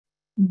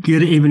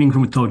Good evening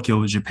from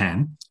Tokyo,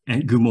 Japan,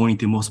 and good morning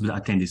to most of the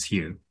attendees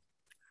here.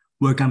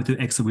 Welcome to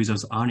X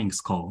Wizards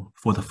earnings call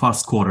for the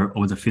first quarter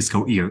of the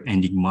fiscal year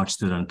ending March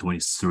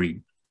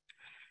 2023.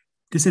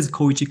 This is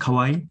Koichi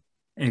Kawai,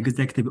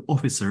 Executive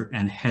Officer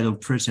and Head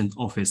of President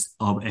Office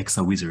of X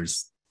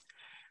Wizards.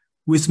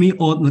 With me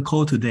on the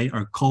call today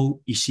are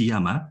Ko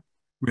Ishiyama,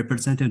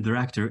 Representative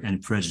Director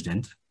and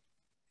President,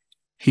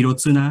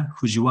 Hirotsuna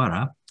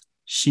Fujiwara,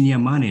 Senior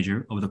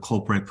Manager of the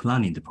Corporate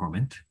Planning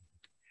Department,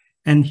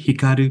 and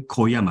Hikaru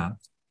Koyama,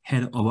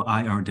 Head of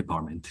IR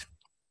Department.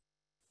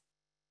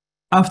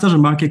 After the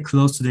market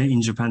closed today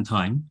in Japan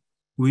time,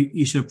 we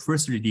issued a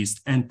press release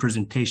and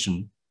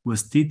presentation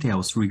with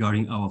details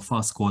regarding our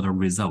first quarter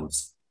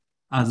results,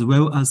 as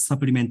well as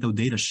supplemental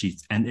data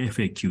sheets and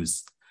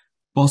FAQs,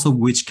 both of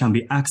which can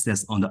be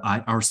accessed on the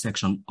IR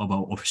section of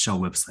our official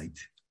website.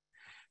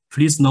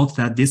 Please note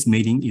that this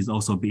meeting is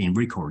also being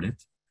recorded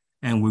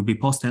and will be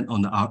posted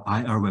on our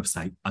IR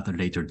website at a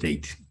later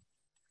date.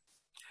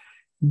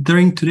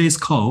 During today's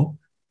call,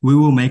 we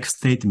will make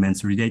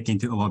statements relating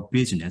to our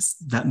business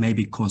that may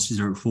be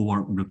considered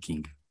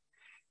forward-looking.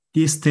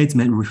 This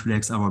statement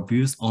reflects our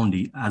views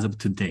only as of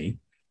today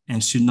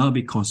and should not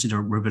be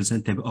considered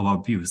representative of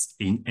our views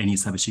in any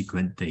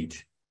subsequent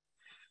date.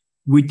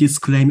 We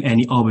disclaim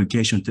any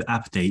obligation to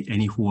update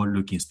any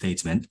forward-looking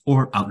statement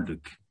or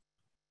outlook.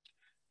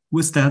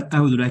 With that,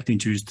 I would like to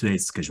introduce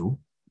today's schedule.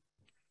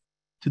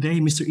 Today,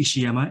 Mr.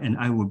 Ishiyama and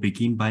I will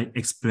begin by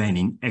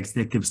explaining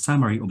executive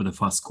summary of the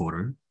first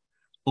quarter,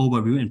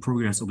 overview and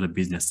progress of the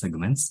business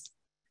segments,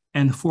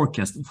 and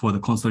forecast for the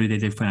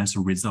consolidated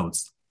financial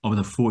results of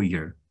the full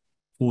year,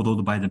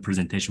 followed by the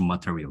presentation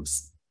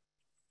materials.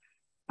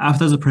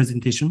 After the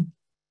presentation,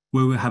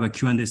 we will have a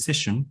Q&A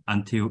session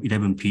until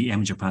 11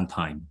 p.m. Japan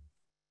time.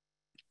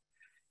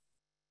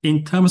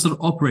 In terms of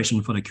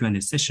operation for the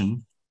Q&A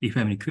session, if you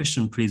have any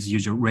question, please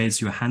use your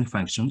raise your hand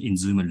function in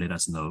Zoom and let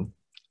us know.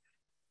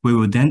 We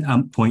will then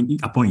appoint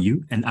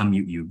you and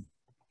unmute you.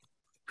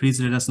 Please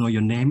let us know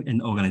your name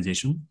and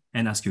organization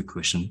and ask your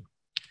question.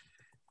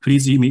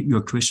 Please limit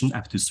your question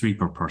up to 3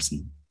 per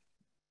person.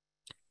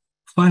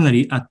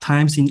 Finally, at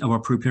times in our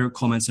prepared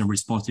comments and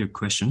response to your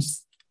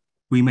questions,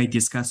 we may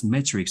discuss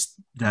metrics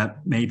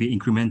that may be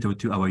incremental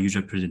to our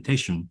usual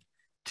presentation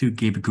to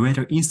give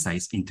greater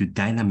insights into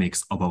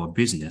dynamics of our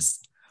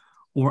business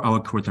or our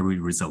quarterly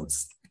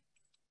results.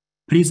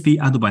 Please be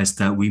advised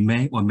that we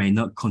may or may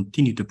not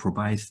continue to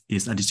provide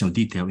this additional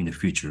detail in the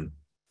future.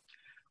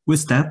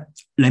 With that,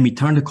 let me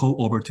turn the call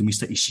over to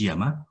Mr.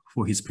 Ishiyama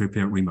for his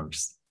prepared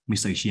remarks.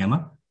 Mr.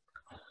 Ishiyama?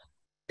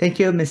 Thank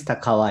you, Mr.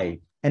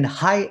 Kawai. And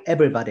hi,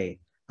 everybody.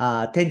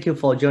 Thank you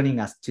for joining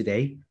us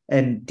today.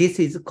 And this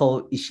is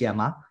Ko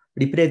Ishiyama,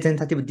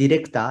 Representative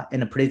Director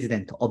and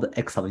President of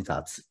X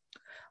Wizards.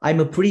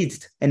 I'm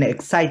pleased and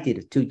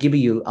excited to give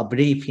you a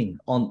briefing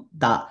on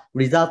the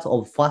results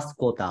of first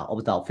quarter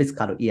of the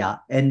fiscal year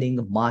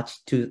ending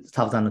March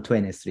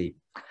 2023.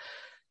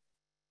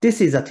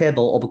 This is a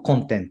table of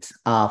contents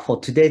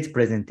for today's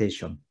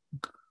presentation.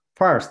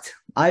 First,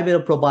 I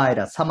will provide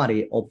a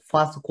summary of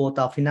first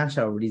quarter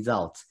financial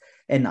results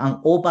and an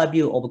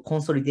overview of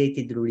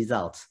consolidated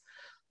results,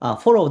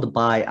 followed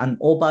by an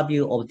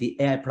overview of the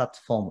AI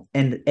platform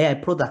and AI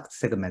product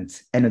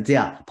segments and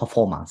their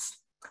performance.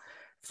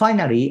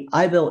 Finally,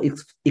 I will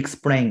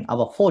explain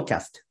our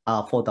forecast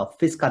for the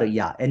fiscal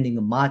year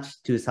ending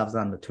March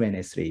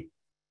 2023.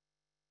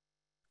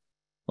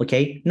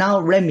 Okay, now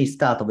let me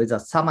start with a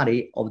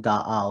summary of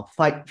the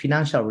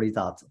financial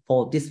results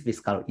for this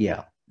fiscal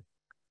year.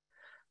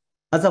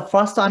 As a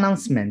first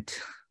announcement,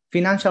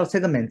 financial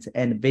segments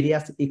and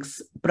various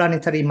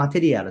explanatory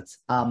materials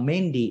are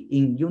mainly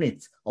in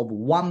units of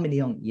 1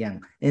 million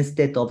yen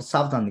instead of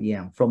 1,000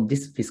 yen from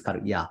this fiscal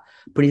year.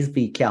 Please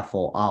be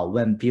careful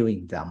when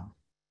viewing them.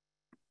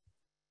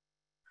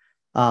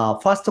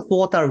 First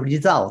quarter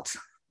results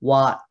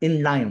were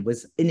in line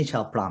with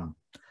initial plan.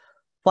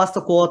 First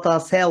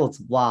quarter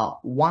sales were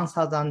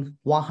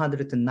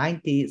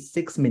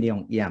 1,196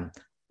 million yen,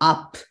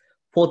 up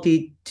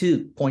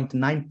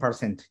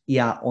 42.9%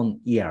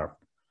 year-on-year.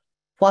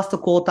 First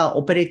quarter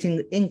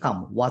operating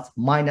income was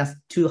minus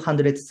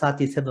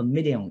 237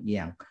 million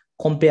yen,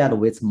 compared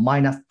with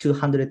minus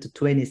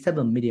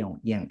 227 million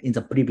yen in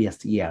the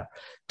previous year,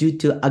 due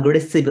to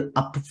aggressive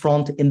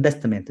upfront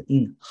investment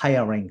in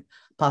hiring,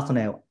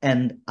 personnel,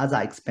 and other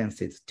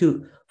expenses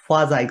to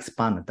further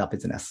expand the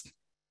business.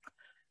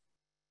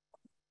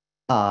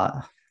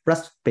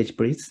 Last page,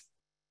 please.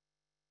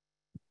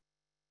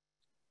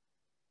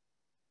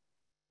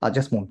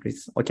 Just one,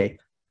 please. Okay.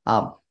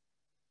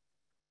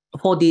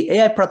 For the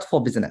AI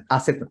platform business,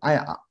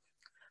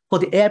 for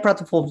the AI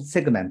platform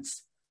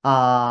segments,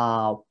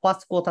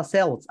 first quarter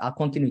sales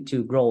continue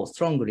to grow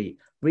strongly,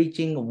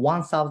 reaching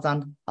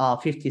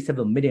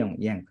 1,057 million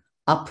yen,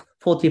 up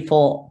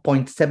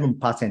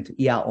 44.7%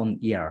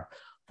 year-on-year.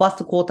 First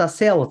quarter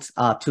sales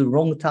to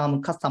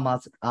long-term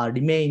customers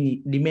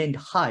remained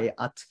high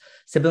at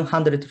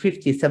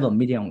 757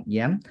 million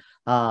yen,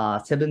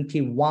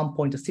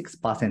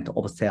 71.6%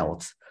 of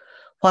sales.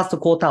 First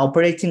quarter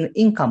operating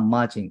income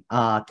margin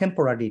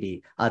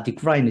temporarily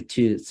declined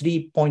to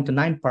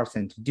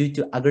 3.9% due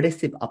to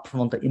aggressive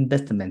upfront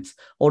investments.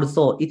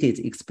 Also, it is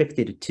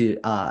expected to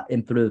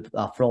improve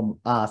from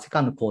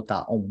second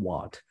quarter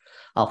onward.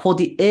 For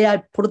the AI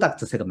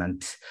product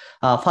segment,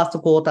 first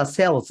quarter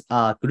sales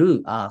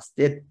grew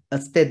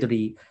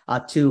steadily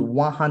to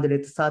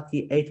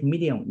 138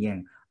 million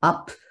yen,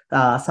 up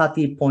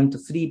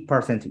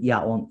 30.3%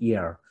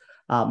 year-on-year.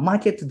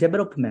 Market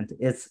development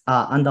is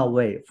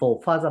underway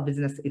for further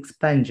business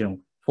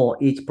expansion for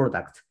each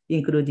product,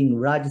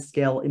 including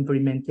large-scale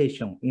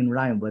implementation in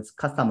line with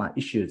customer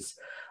issues,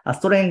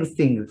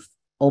 strengthening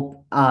of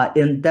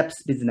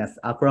in-depth business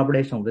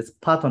collaboration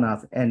with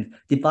partners, and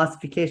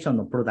diversification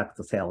of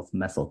product sales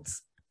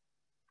methods.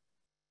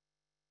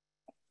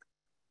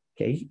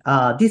 Okay,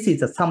 this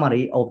is a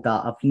summary of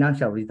the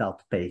financial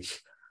result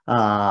page.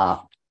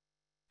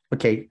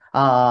 Okay.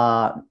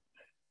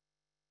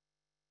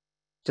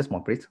 Just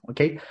one, please.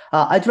 Okay.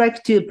 I'd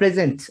like to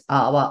present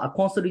our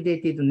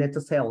consolidated net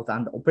sales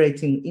and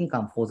operating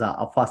income for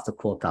the first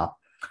quarter.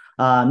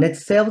 Net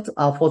sales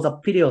for the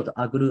period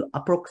grew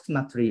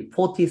approximately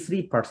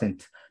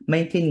 43%,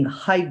 maintaining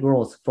high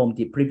growth from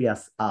the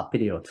previous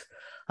period.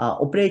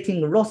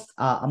 Operating loss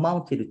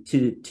amounted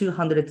to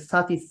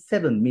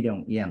 237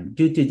 million yen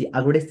due to the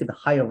aggressive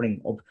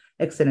hiring of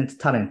excellent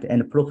talent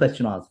and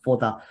professionals for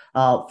the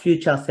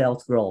future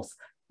sales growth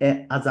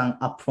as an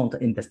upfront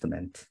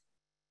investment.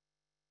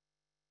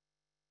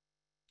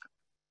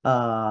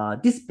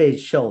 This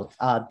page shows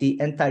the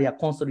entire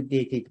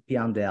consolidated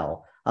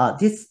P&L.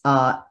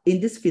 In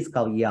this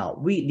fiscal year,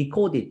 we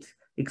recorded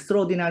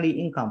extraordinary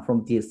income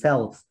from the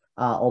sales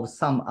of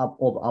some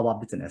of our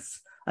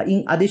business.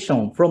 In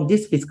addition, from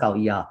this fiscal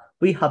year,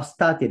 we have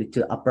started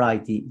to apply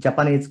the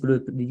Japanese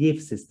group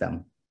relief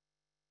system.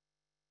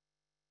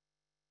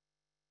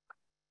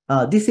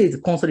 This is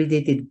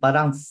consolidated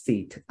balance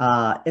sheet.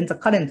 In the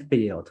current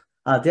period,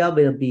 there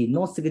will be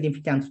no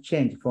significant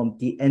change from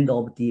the end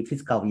of the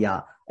fiscal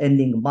year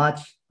ending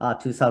March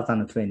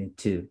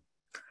 2022.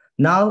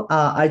 Now,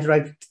 I'd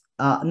like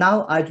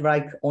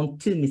on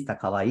to Mr.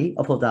 Kawai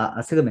for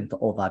the segment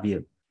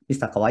overview.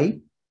 Mr. Kawai?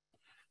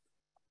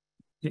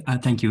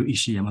 Thank you,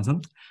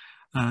 Ishiyama-san.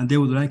 They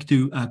would like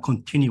to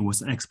continue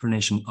with an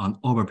explanation on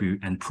overview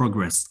and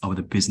progress of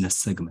the business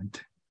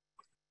segment.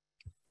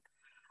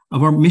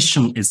 Our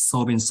mission is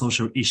solving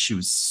social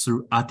issues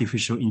through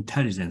artificial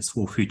intelligence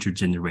for future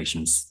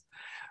generations.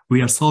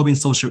 We are solving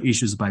social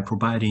issues by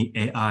providing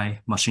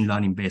AI machine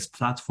learning-based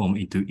platform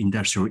into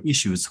industrial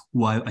issues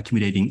while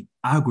accumulating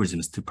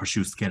algorithms to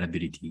pursue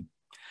scalability.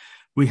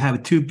 We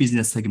have two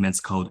business segments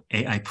called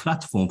AI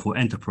Platform for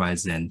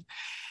Enterprise and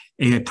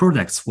AI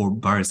Products for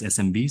various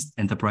SMBs,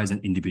 enterprise, and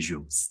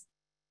individuals.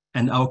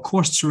 And our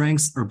core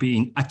strengths are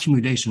being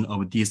accumulation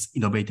of these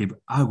innovative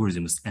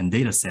algorithms and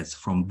data sets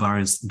from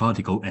various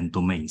verticals and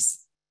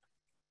domains.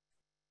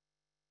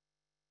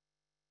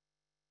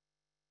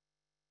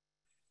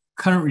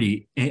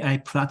 Currently, AI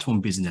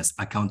platform business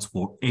accounts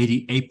for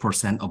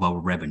 88% of our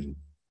revenue.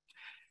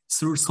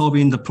 Through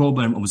solving the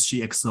problem of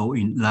CXO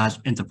in large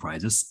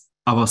enterprises,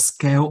 our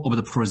scale of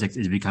the project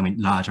is becoming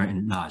larger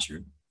and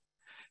larger.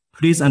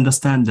 Please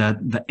understand that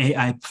the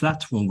AI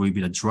platform will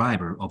be the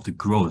driver of the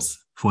growth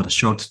for the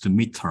short to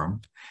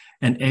mid-term,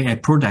 and AI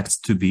products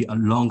to be a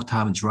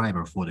long-term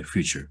driver for the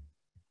future.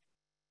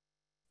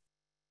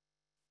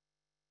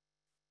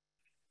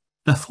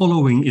 The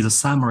following is a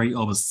summary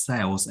of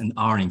sales and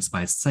earnings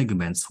by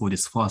segments for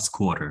this first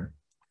quarter.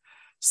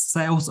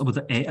 Sales of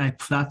the AI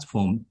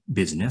platform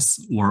business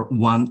were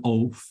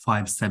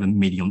 1,057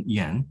 million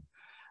yen,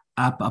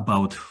 up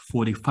about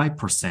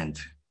 45%,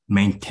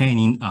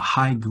 maintaining a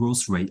high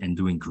growth rate and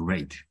doing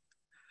great.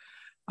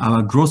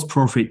 Our gross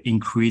profit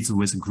increased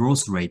with a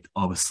growth rate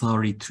of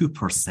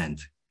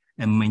 32%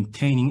 and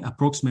maintaining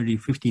approximately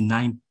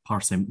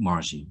 59%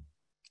 margin.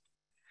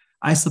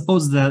 I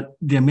suppose that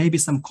there may be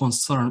some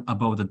concern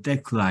about the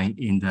decline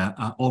in the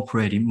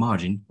operating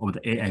margin of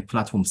the AI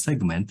platform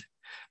segment,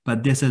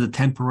 but this is a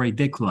temporary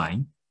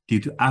decline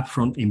due to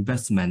upfront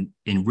investment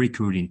in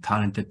recruiting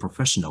talented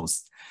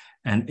professionals,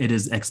 and it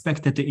is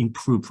expected to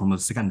improve from the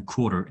second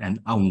quarter and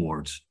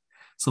onwards.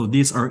 So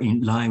these are in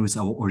line with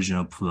our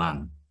original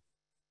plan.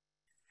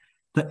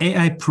 The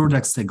AI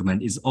product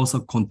segment is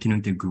also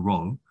continuing to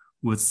grow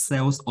with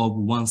sales of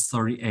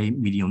 138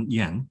 million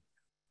yen,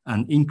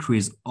 an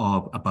increase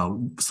of about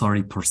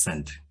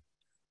 30%.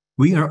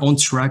 We are on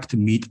track to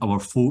meet our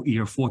full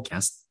year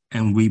forecast,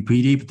 and we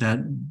believe that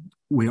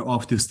we are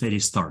off to a steady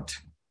start.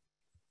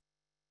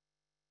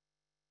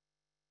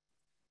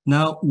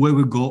 Now we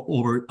will go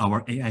over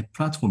our AI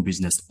platform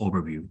business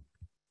overview.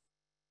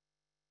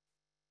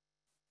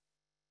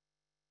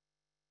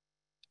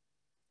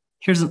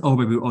 Here's an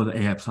overview of the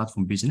AI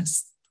platform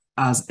business.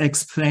 As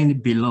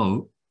explained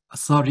below,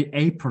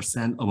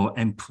 38% of our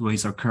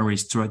employees are currently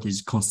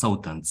strategy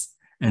consultants,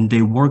 and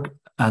they work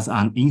as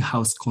an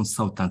in-house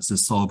consultant to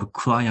solve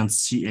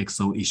clients'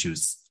 CXO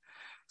issues.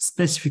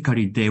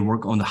 Specifically, they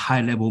work on the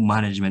high-level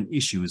management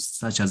issues,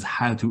 such as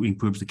how to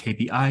improve the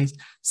KPIs,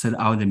 set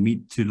out the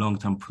mid to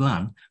long-term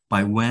plan,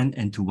 by when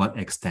and to what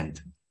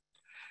extent.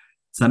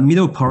 The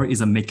middle part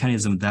is a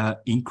mechanism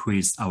that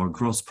increases our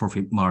gross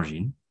profit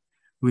margin.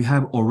 We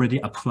have already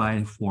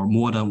applied for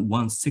more than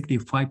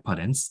 165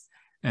 patents,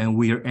 and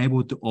we are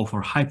able to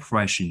offer high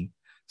pricing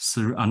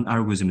through an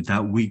algorithm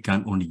that we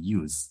can only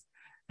use.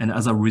 And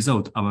as a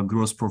result, our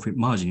gross profit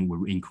margin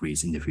will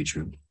increase in the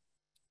future.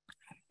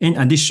 In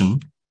addition,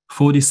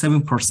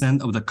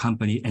 47% of the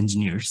company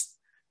engineers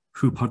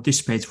who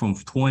participate from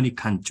 20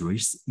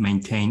 countries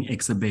maintain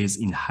Excel base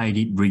in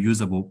highly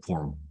reusable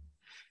form.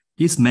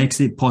 This makes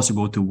it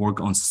possible to work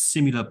on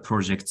similar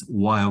projects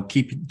while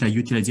keeping the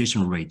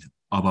utilization rate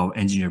of our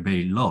engineer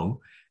very low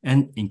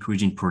and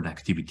increasing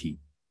productivity.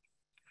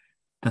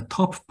 The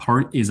top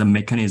part is a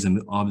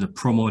mechanism of the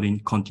promoting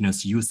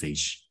continuous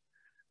usage.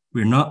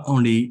 We're not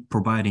only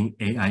providing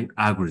AI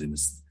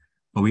algorithms,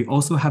 but we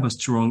also have a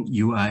strong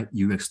UI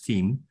UX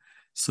team.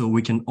 So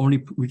we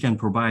can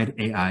provide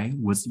AI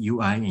with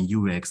UI and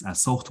UX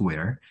as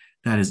software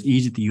that is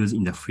easy to use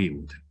in the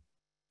field.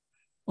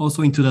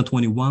 Also in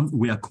 2021,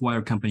 we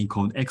acquired a company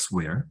called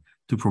Xware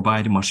to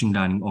provide machine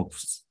learning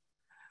ops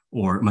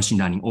or machine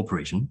learning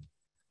operation,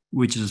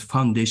 which is a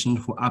foundation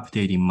for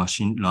updating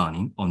machine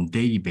learning on a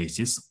daily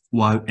basis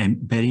while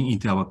embedding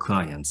into our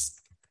clients'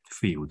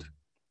 field.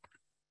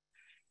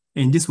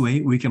 In this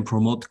way, we can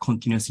promote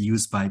continuous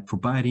use by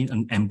providing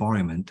an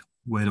environment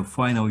where the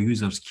final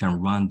users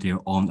can run their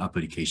own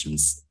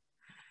applications.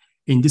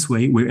 In this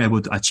way, we're able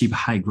to achieve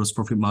high gross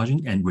profit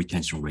margin and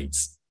retention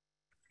rates.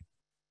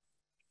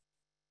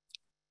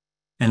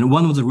 And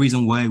one of the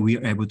reasons why we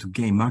are able to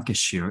gain market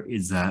share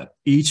is that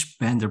each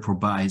vendor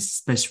provides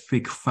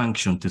specific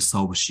function to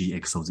solve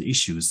CXO's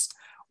issues,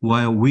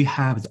 while we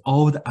have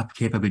all the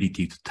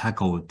capability to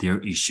tackle their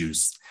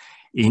issues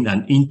in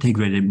an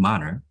integrated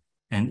manner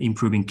and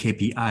improving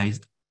KPIs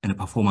in a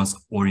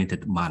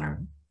performance-oriented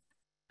manner.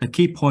 The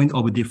key point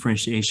of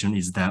differentiation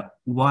is that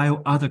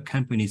while other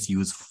companies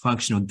use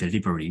functional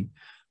delivery,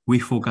 we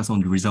focus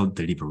on result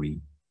delivery.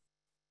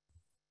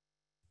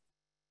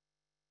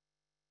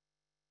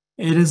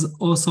 It is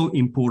also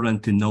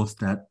important to note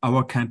that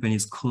our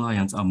company's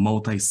clients are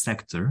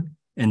multi-sector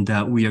and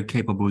that we are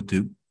capable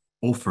to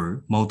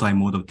offer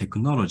multimodal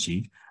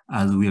technology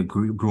as we are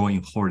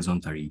growing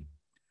horizontally.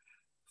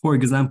 For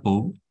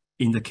example,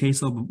 in the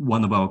case of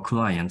one of our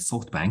clients,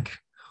 SoftBank,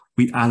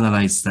 we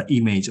analyze the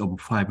image of a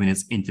 5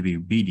 minutes interview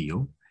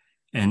video.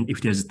 And if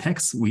there's a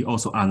text, we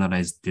also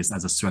analyze this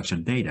as a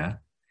structured data.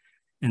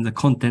 And the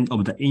content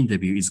of the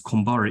interview is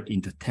converted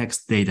into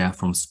text data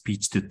from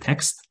speech to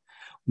text,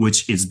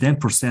 which is then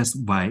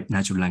processed by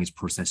natural language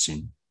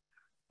processing.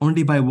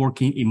 Only by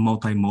working in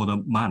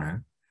multimodal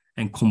manner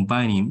and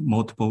combining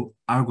multiple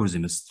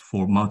algorithms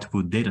for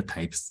multiple data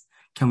types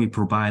can we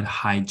provide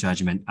high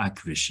judgment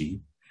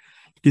accuracy.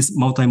 This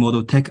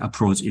multimodal tech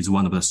approach is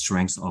one of the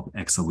strengths of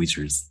Excel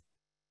Wizards.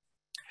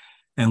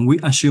 And we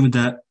assume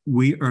that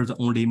we are the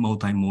only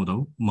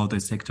multimodal,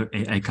 multi-sector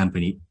AI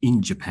company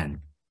in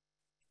Japan,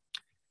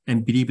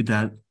 and believe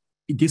that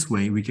this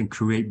way we can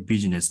create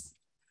business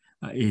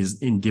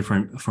is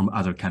indifferent from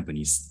other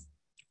companies.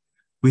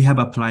 We have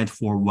applied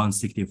for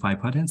 165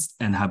 patents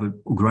and have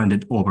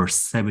granted over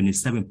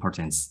 77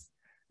 patents,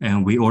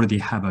 and we already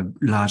have a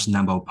large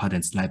number of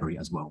patents library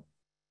as well.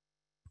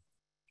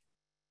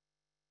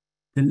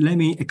 Then let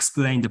me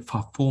explain the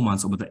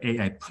performance of the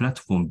AI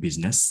platform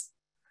business.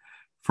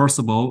 First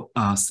of all,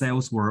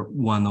 sales were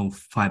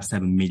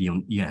 1,057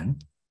 million yen,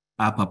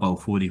 up about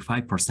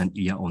 45%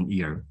 year on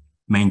year,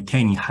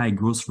 maintaining high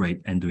growth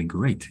rate and doing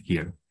great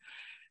here.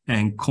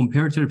 And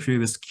compared to the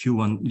previous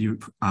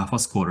Q1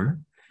 first quarter,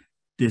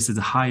 this is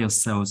the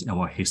highest sales in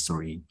our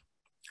history.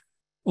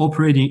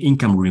 Operating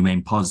income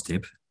remained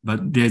positive,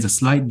 but there's a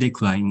slight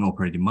decline in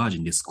operating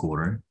margin this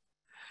quarter.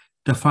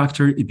 The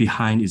factor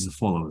behind is as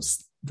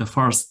follows. The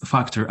first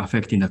factor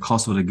affecting the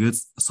cost of the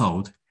goods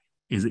sold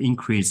is an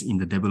increase in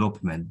the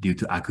development due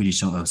to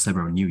acquisition of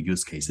several new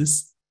use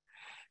cases.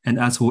 And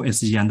as for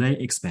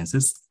SG&A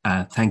expenses,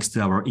 thanks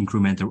to our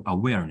incremental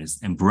awareness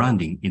and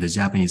branding in the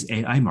Japanese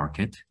AI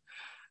market,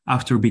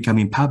 after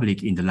becoming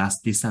public in the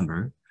last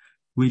December,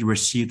 we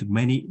received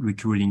many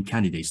recruiting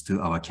candidates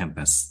to our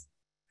campus.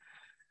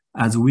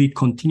 As we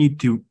continue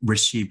to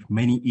receive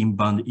many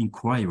inbound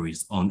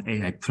inquiries on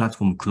AI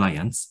platform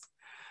clients,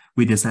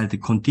 we decided to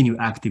continue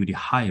actively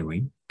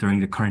hiring during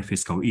the current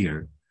fiscal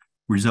year,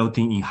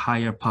 resulting in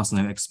higher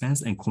personnel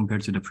expense and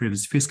compared to the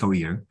previous fiscal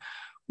year,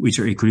 which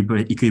are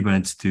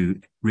equivalent to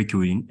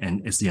recruiting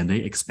and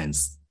SG&A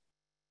expense.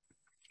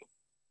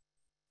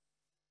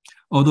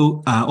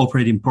 Although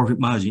operating profit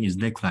margin is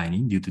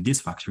declining due to these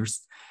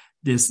factors,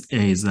 this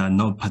is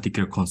no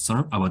particular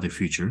concern about the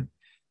future,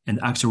 and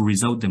actual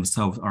results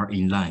themselves are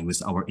in line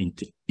with our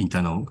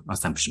internal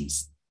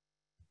assumptions.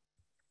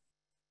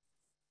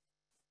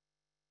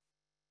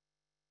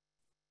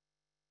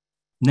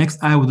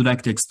 Next, I would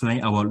like to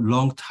explain our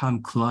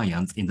long-term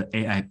clients in the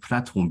AI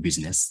platform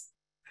business.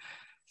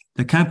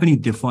 The company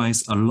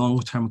defines a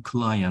long-term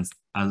client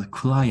as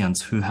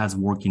clients who has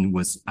working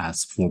with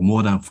us for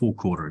more than 4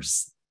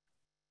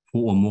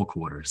 or more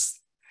quarters.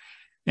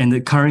 In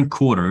the current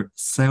quarter,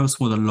 sales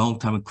for the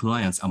long-term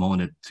clients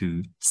amounted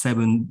to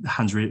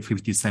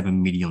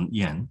 757 million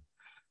yen,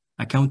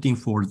 accounting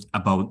for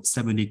about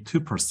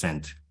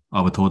 72%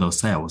 of total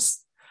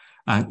sales,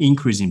 an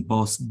increase in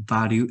both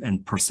value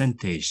and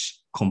percentage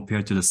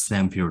compared to the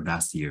same period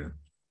last year.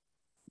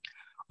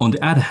 On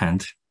the other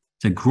hand,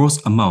 the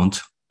gross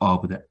amount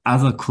of the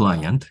other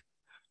client,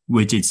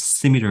 which is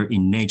similar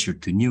in nature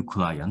to new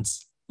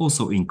clients,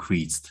 also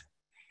increased,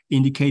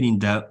 indicating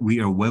that we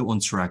are well on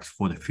track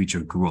for the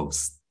future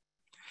growth.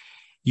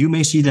 You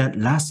may see that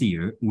last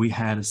year we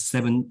had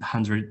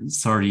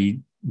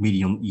 730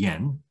 million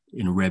yen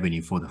in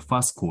revenue for the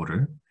first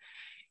quarter.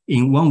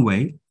 In one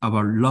way,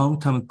 our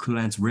long-term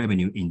client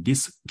revenue in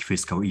this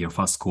fiscal year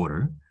first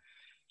quarter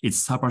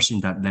is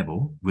surpassing that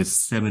level with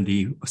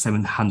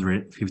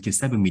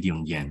 757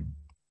 million yen,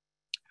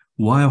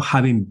 while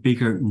having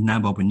bigger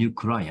number of new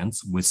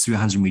clients with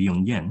 300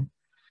 million yen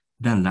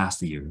than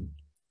last year.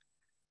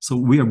 So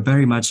we are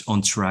very much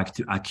on track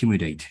to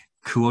accumulate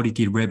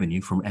quality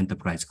revenue from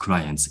enterprise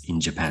clients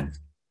in Japan.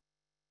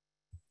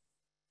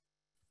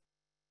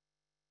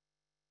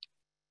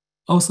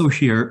 Also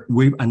here,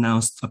 we've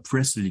announced a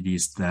press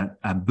release that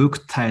a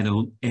book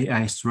titled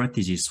AI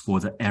Strategies for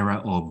the Era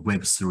of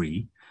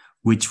Web3,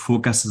 which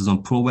focuses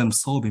on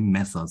problem-solving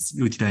methods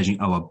utilizing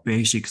our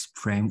basics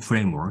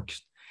framework,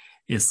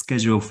 is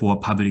scheduled for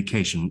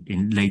publication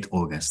in late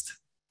August.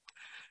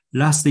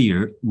 Last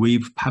year,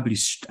 we've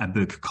published a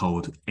book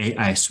called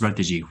AI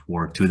Strategy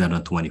for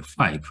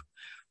 2025,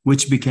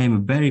 which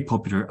became very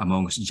popular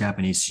amongst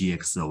Japanese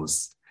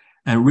CXOs.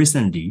 And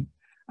recently,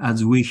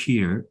 as we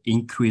hear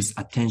increased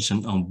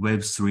attention on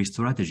Web3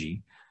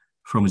 strategy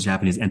from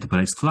Japanese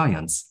enterprise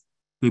clients,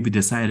 we've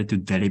decided to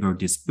deliver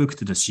this book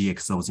to the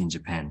CXOs in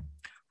Japan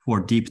for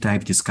deep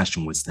dive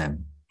discussion with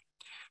them.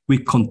 We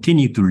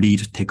continue to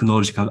lead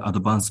technological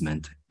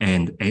advancement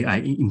and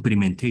AI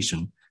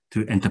implementation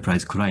to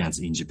enterprise clients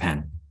in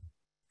Japan.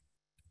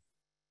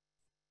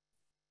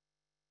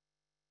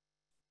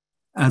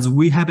 As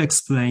we have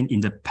explained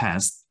in the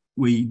past,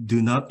 we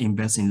do not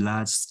invest in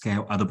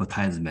large-scale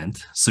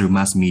advertisement through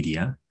mass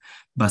media,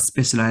 but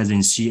specialize in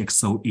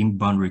CXO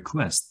inbound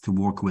requests to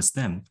work with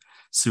them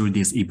through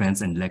these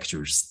events and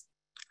lectures.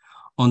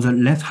 On the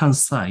left-hand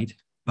side,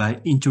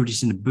 by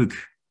introducing the book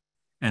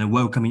and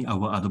welcoming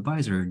our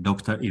advisor,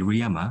 Dr.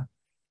 Iriyama,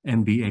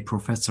 MBA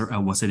professor at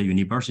Waseda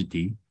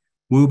University,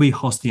 we'll be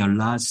hosting a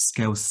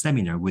large-scale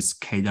seminar with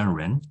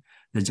Keidanren,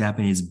 the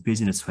Japanese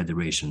Business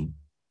Federation.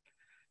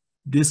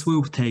 This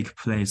will take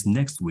place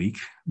next week,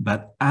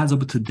 but as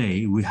of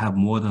today, we have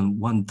more than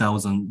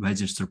 1,000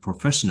 registered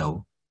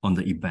professionals on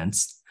the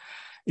events,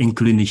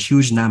 including a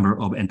huge number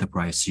of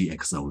enterprise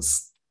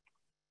CXOs.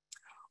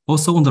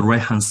 Also on the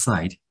right-hand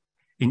side,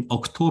 in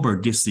October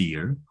this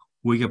year,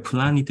 we are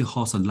planning to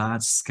host a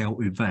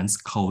large-scale event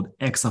called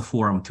EXA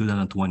Forum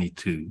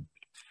 2022.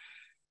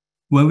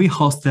 When we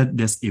hosted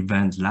this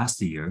event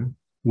last year,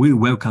 we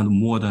welcomed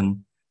more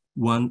than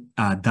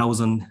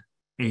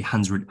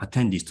 1,800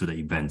 attendees to the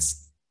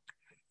events.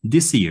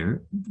 This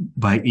year,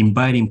 by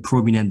inviting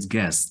prominent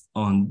guests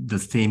on the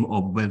theme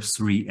of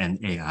Web3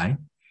 and AI,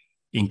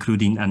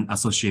 including an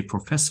associate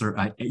professor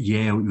at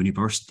Yale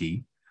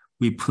University,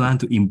 we plan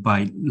to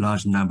invite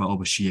large number of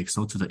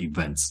CXO to the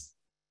events.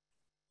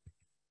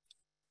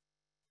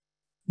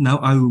 Now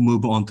I will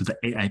move on to the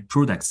AI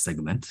product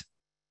segment.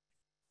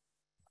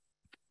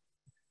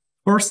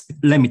 First,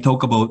 let me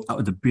talk about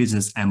the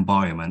business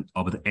environment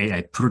of the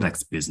AI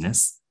products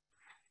business.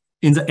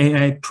 In the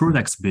AI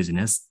products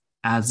business,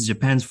 as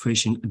Japan's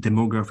facing a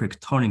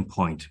demographic turning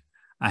point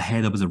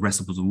ahead of the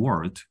rest of the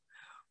world,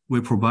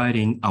 we're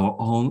providing our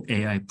own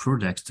AI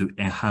products to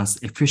enhance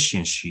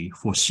efficiency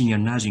for senior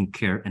nursing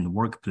care and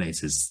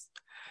workplaces.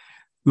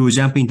 We will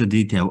jump into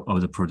detail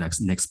of the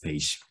products next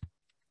page.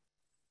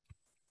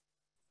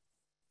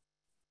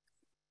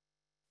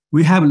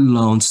 We have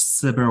launched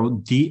several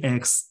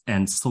DX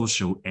and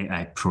social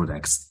AI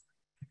products.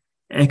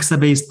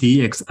 Exabase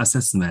DX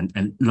Assessment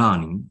and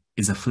Learning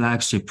is a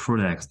flagship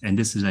product, and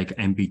this is like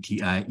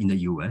MBTI in the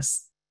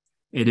US.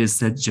 It is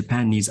said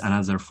Japan needs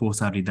another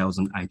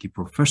 430,000 IT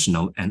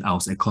professionals, and our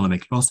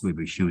economic loss will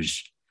be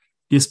huge.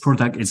 This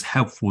product is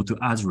helpful to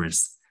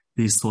address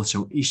these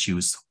social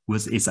issues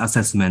with its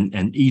assessment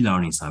and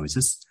e-learning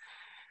services,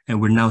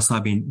 and we're now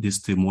serving this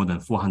to more than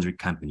 400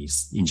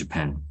 companies in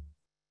Japan.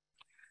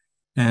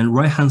 And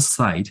right-hand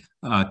side,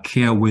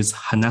 Care with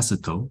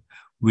Hanasato,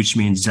 which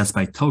means just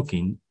by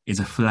talking, is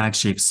a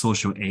flagship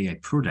social AI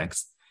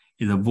product.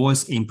 It's a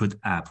voice input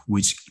app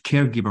which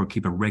caregiver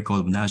keep a record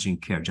of nursing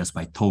care just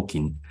by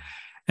talking.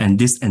 And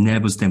this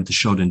enables them to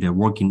shorten their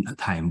working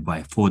time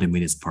by 40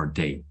 minutes per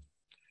day.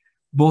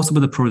 Both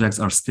of the products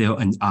are still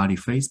in early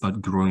phase,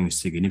 but growing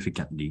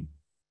significantly.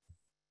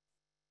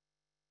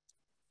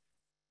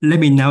 Let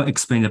me now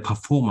explain the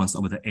performance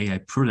of the AI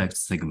product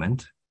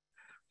segment.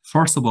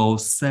 First of all,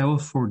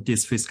 sales for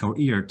this fiscal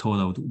year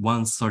totaled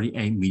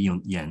 138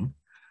 million yen,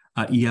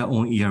 a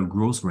year-on-year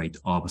growth rate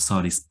of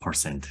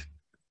 30%.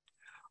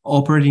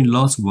 Operating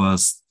loss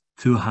was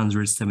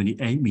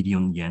 278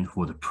 million yen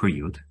for the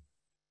period.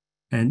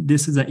 And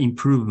this is an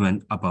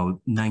improvement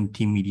about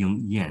 19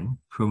 million yen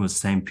from the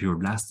same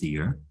period last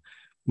year,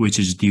 which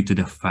is due to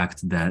the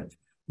fact that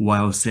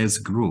while sales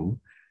grew,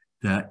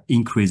 the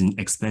increase in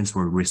expense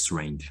were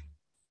restrained.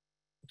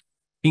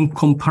 In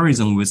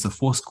comparison with the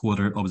fourth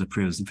quarter of the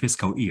previous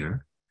fiscal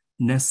year,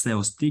 net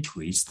sales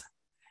decreased.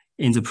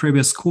 In the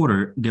previous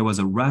quarter, there was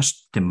a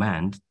rush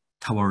demand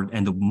toward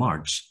end of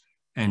March,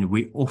 and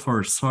we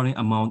offered a certain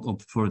amount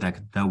of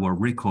product that were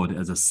recorded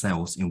as a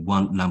sales in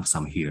one lump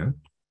sum here.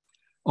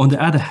 On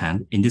the other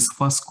hand, in this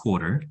first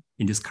quarter,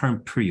 in this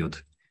current period,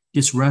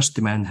 this rush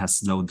demand has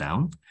slowed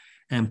down,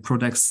 and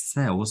product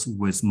sales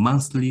with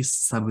monthly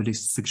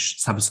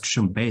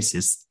subscription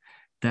basis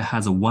that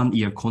has a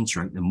 1-year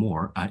contract and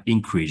more are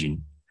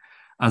increasing.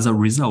 As a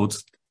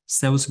result,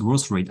 sales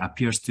growth rate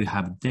appears to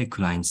have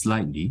declined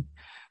slightly,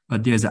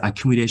 but there's an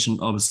accumulation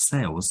of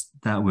sales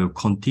that will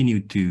continue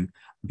to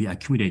be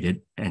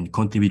accumulated and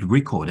continue to be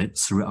recorded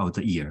throughout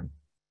the year.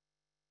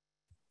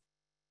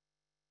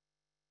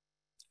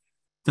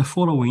 The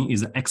following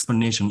is an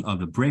explanation of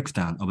the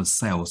breakdown of the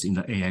sales in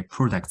the AI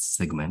products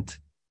segment.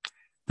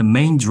 The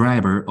main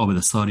driver of the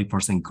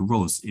 30%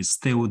 growth is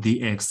still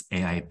DX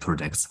AI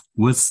products,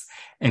 with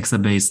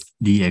X-based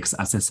DX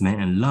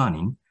assessment and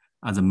learning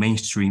as the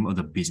mainstream of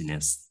the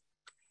business.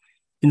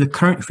 In the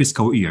current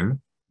fiscal year,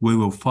 we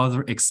will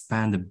further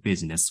expand the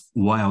business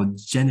while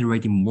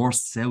generating more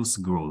sales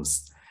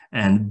growth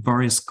and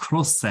various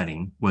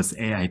cross-selling with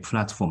AI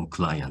platform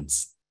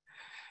clients.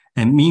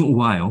 And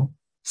meanwhile,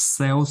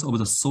 sales of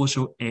the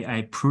social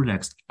AI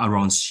products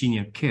around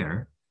senior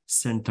care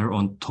center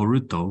on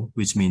Toruto,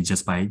 which means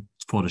just by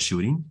photo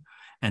shooting,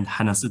 and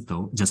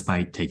Hanasuto, just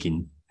by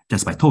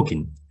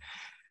talking,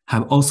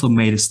 have also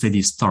made a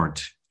steady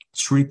start,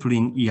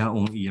 tripling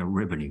year-on-year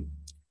revenue,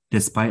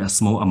 despite a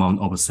small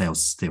amount of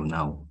sales still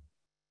now.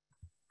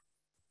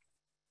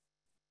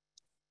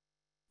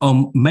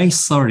 On May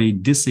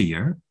 30 this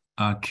year,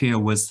 Care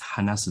with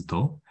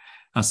Hanasuto,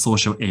 a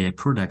social AI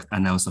product,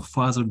 announced a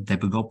further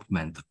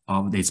development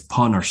of its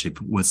partnership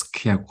with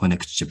Care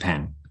Connect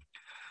Japan.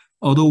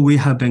 Although we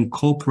have been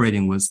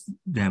cooperating with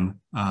them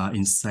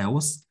in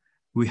sales,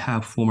 we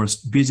have formed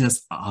a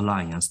business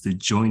alliance to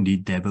jointly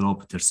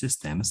develop their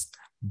systems,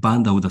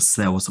 bundle the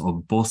sales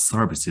of both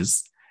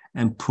services,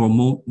 and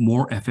promote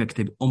more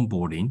effective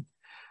onboarding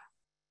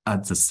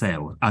at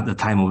the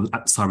time of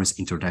service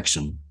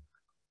introduction,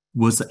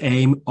 with the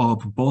aim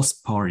of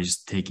both parties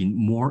taking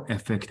more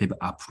effective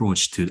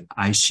approach to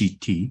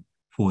ICT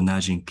for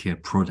nursing care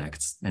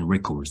products and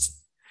records.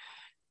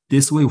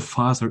 This will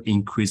further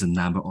increase the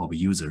number of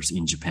users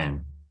in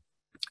Japan.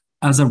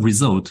 As a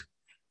result,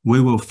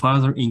 we will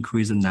further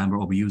increase the number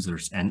of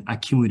users and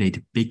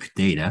accumulate big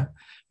data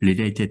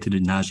related to the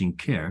nursing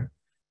care,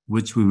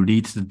 which will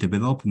lead to the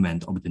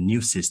development of the new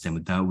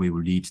system that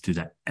will lead to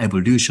the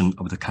evolution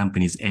of the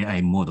company's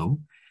AI model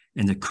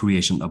and the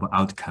creation of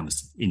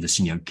outcomes in the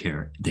senior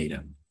care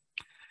data.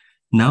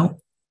 Now,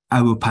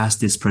 I will pass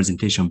this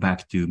presentation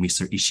back to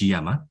Mr.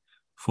 Ishiyama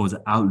for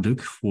the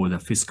outlook for the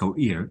fiscal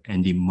year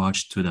ending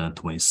March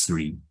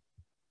 2023.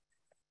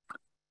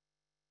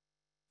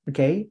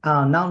 Okay,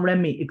 now let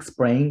me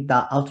explain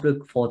the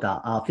outlook for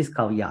the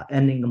fiscal year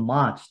ending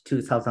March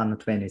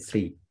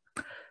 2023.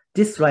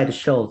 This slide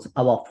shows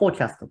our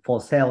forecast for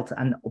sales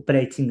and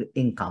operating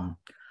income.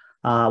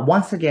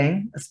 Once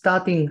again,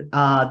 starting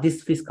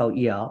this fiscal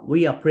year,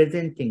 we are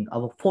presenting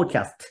our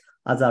forecast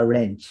as a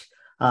range.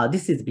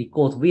 This is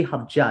because we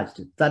have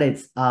judged that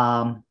it's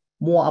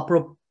more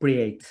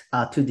appropriate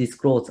to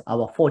disclose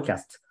our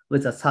forecast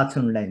with a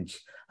certain range,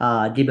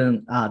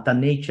 given the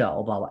nature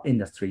of our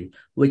industry,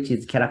 which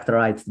is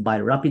characterized by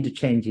rapid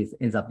changes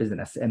in the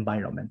business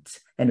environment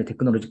and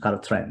technological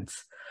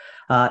trends.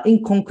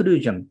 In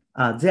conclusion,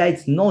 there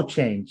is no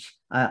change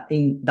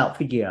in the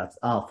figures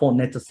for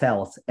net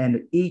sales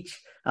and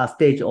each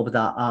stage of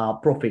the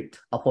profit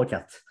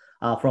forecast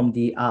from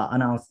the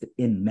announced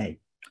in May.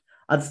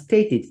 As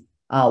stated,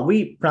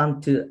 we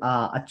plan to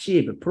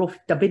achieve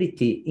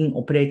profitability in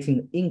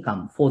operating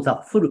income for the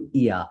full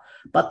year,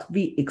 but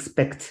we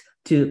expect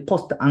to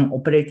post an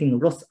operating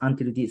loss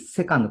until the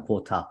second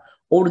quarter,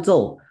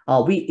 although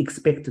we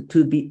expect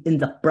to be in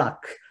the black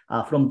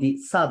from the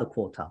third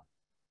quarter.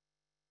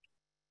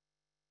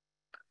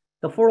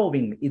 The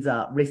following is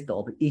a list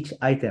of each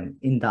item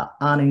in the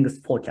earnings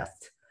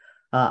forecast.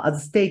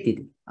 As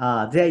stated,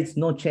 there is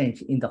no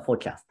change in the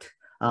forecast.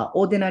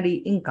 Ordinary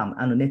income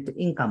and net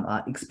income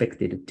are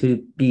expected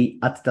to be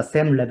at the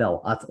same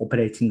level as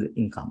operating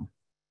income.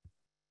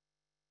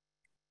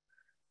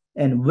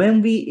 And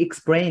when we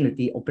explain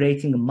the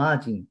operating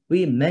margin,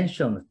 we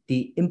mentioned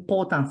the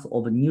importance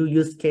of new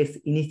use case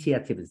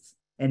initiatives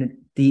and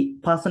the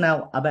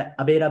personnel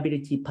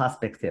availability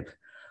perspective.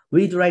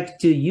 We'd like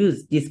to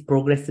use this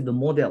progressive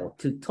model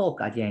to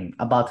talk again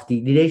about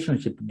the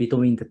relationship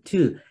between the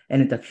two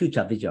and the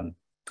future vision.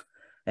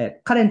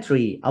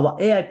 Currently, our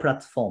AI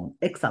platform,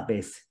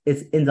 X-base,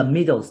 is in the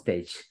middle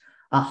stage.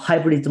 a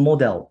hybrid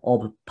model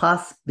of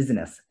PaaS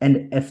business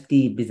and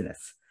FT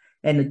business.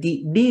 And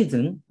the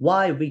reason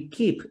why we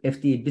keep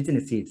FT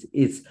businesses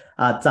is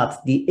that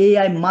the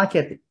AI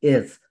market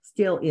is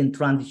still in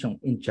transition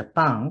in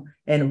Japan,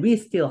 and we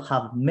still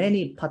have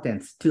many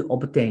patents to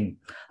obtain,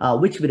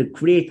 which will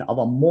create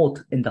our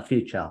moat in the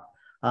future.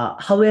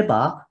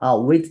 However,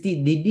 with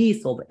the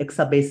release of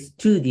Exabase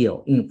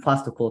Studio in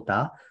first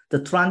quarter,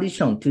 the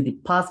transition to the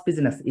PaaS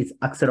business is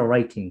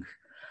accelerating.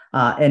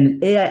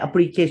 And AI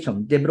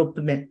application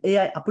development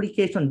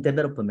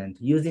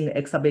using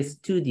Exabase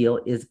Studio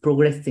is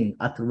progressing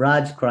at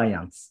large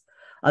clients.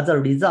 As a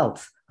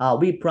result,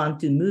 we plan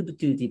to move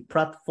to the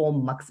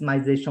platform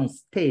maximization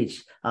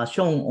stage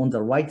shown on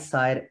the right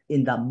side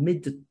in the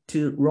mid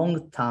to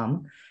long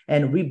term.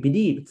 And we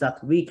believe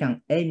that we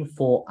can aim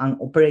for an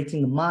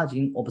operating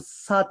margin of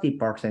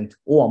 30%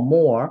 or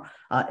more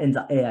in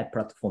the AI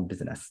platform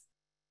business.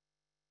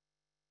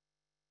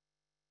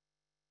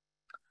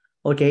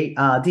 Okay,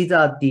 these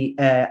are the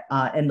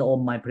end of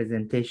my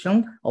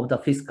presentation of the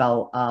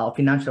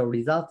financial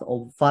results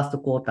of first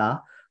quarter.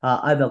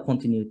 I will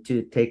continue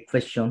to take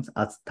questions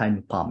as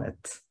time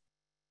permits.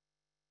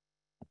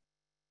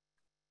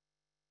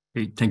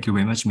 Okay, thank you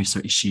very much,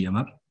 Mr.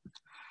 Ishiyama.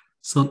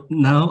 So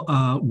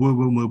now we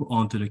will move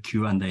on to the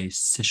Q&A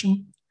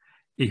session.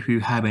 If you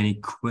have any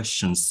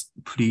questions,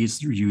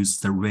 please use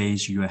the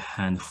raise your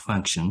hand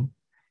function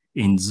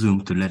in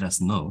Zoom to let us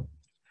know.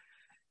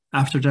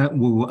 After that,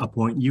 we will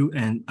appoint you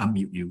and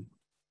unmute you.